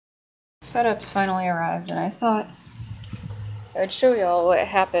FedUp's finally arrived, and I thought I'd show y'all what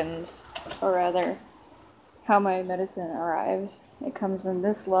happens, or rather, how my medicine arrives. It comes in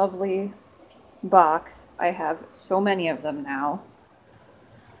this lovely box. I have so many of them now.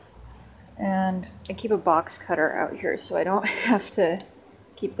 And I keep a box cutter out here so I don't have to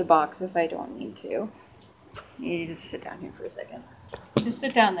keep the box if I don't need to. You just sit down here for a second. Just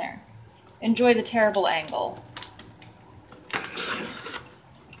sit down there. Enjoy the terrible angle.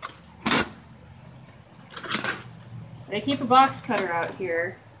 I keep a box cutter out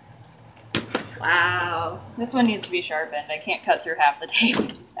here. Wow. This one needs to be sharpened. I can't cut through half the tape.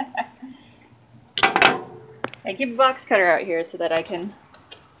 I keep a box cutter out here so that I can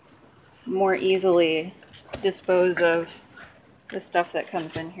more easily dispose of the stuff that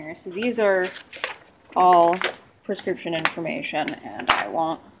comes in here. So these are all prescription information, and I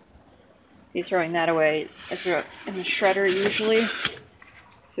won't be throwing that away. I throw it in the shredder usually.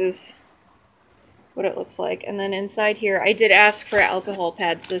 This is what it looks like. And then inside here, I did ask for alcohol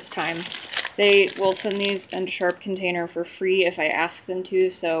pads this time. They will send these in a sharp container for free if I ask them to,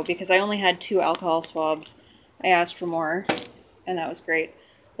 so because I only had 2 alcohol swabs, I asked for more, and that was great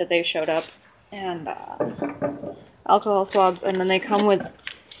that they showed up. And alcohol swabs, and then they come with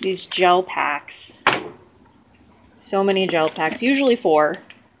these gel packs. So many gel packs, usually 4,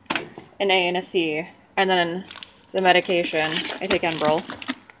 an A and a C, and then the medication. I take Enbrel.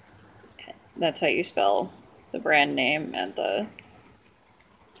 That's how you spell the brand name and the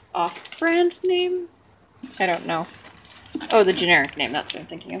off-brand name? I don't know. Oh, the generic name, that's what I'm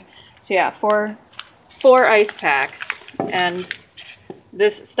thinking of. So yeah, four ice packs, and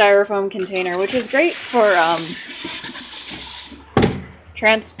this styrofoam container, which is great for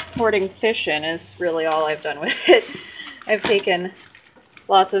transporting fish in, is really all I've done with it. I've taken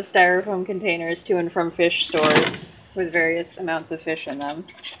lots of styrofoam containers to and from fish stores with various amounts of fish in them.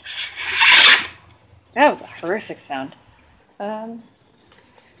 That was a horrific sound.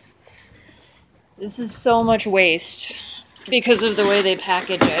 This is so much waste because of the way they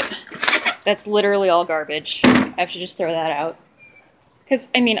package it. That's literally all garbage. I have to just throw that out. Because,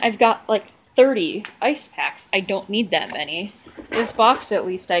 I mean, I've got like 30 ice packs. I don't need that many. This box at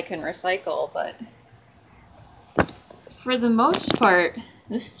least I can recycle, but for the most part,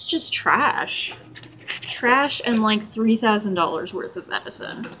 this is just trash. Trash and like $3,000 worth of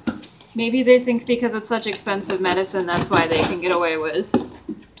medicine. Maybe they think because it's such expensive medicine, that's why they can get away with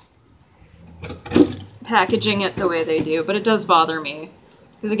packaging it the way they do, but it does bother me.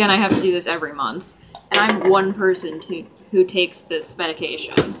 Because again, I have to do this every month, and I'm one person who takes this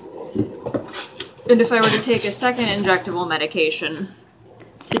medication. And if I were to take a second injectable medication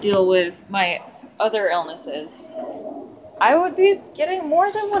to deal with my other illnesses, I would be getting more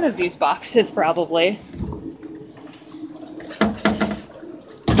than one of these boxes, probably.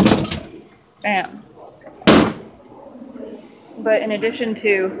 Bam. But in addition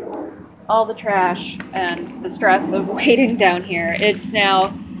to all the trash and the stress of waiting down here, it's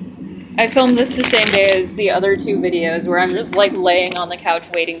now, I filmed this the same day as the other 2 videos where I'm just like laying on the couch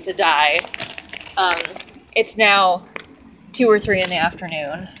waiting to die. It's now 2 or 3 in the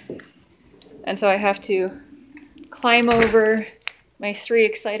afternoon, and so I have to climb over my 3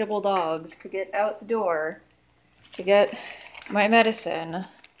 excitable dogs to get out the door to get my medicine.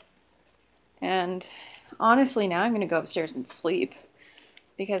 And honestly, now I'm gonna go upstairs and sleep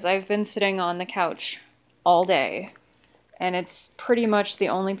because I've been sitting on the couch all day, and it's pretty much the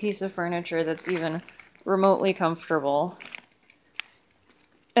only piece of furniture that's even remotely comfortable.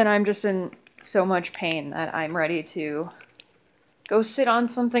 And I'm just in so much pain that I'm ready to go sit on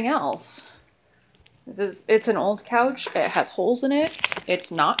something else. It's an old couch, it has holes in it,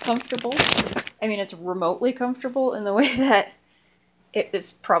 it's not comfortable. I mean, it's remotely comfortable in the way that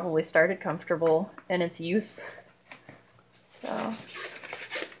it's probably started comfortable in its youth. So,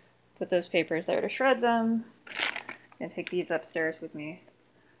 put those papers there to shred them, and take these upstairs with me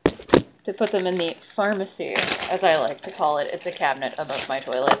to put them in the pharmacy, as I like to call it. It's a cabinet above my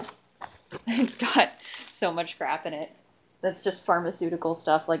toilet. It's got so much crap in it. That's just pharmaceutical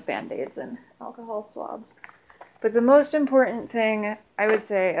stuff like Band-Aids and alcohol swabs. But the most important thing I would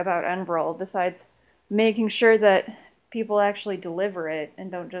say about Enbrel, besides making sure that people actually deliver it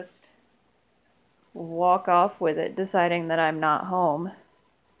and don't just walk off with it deciding that I'm not home.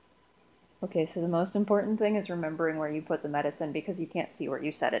 Okay, so the most important thing is remembering where you put the medicine because you can't see where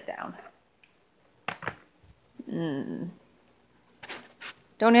you set it down.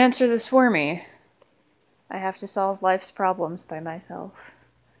 Don't answer this for me. I have to solve life's problems by myself.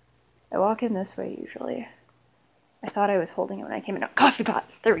 I walk in this way usually. I thought I was holding it when I came in. Oh, coffee pot!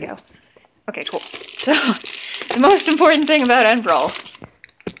 There we go. Okay, cool. So, the most important thing about Enbrel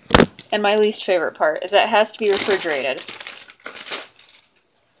And my least favorite part is that it has to be refrigerated.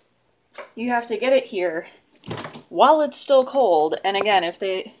 You have to get it here while it's still cold. And again,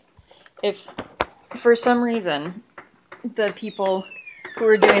 if for some reason the people who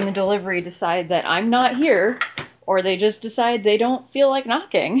are doing the delivery decide that I'm not here, or they just decide they don't feel like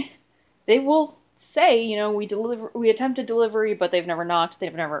knocking, they will say, you know, we attempted delivery, but they've never knocked,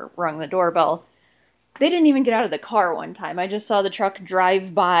 they've never rung the doorbell. They didn't even get out of the car one time. I just saw the truck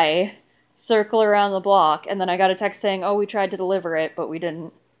drive by, circle around the block, and then I got a text saying, oh, we tried to deliver it, but we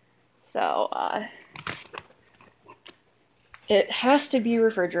didn't. So, it has to be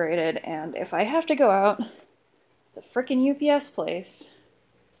refrigerated, and if I have to go out to the frickin' UPS place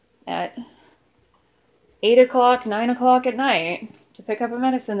at 8 o'clock, 9 o'clock at night to pick up a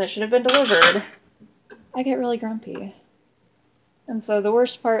medicine that should have been delivered, I get really grumpy. And so the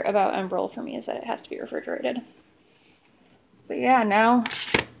worst part about Enbrel for me is that it has to be refrigerated. But yeah, now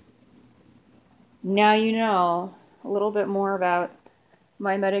you know a little bit more about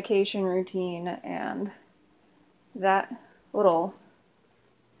my medication routine and that little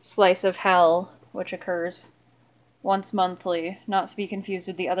slice of hell which occurs once monthly, not to be confused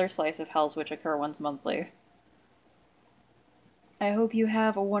with the other slice of hells which occur once monthly. I hope you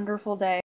have a wonderful day.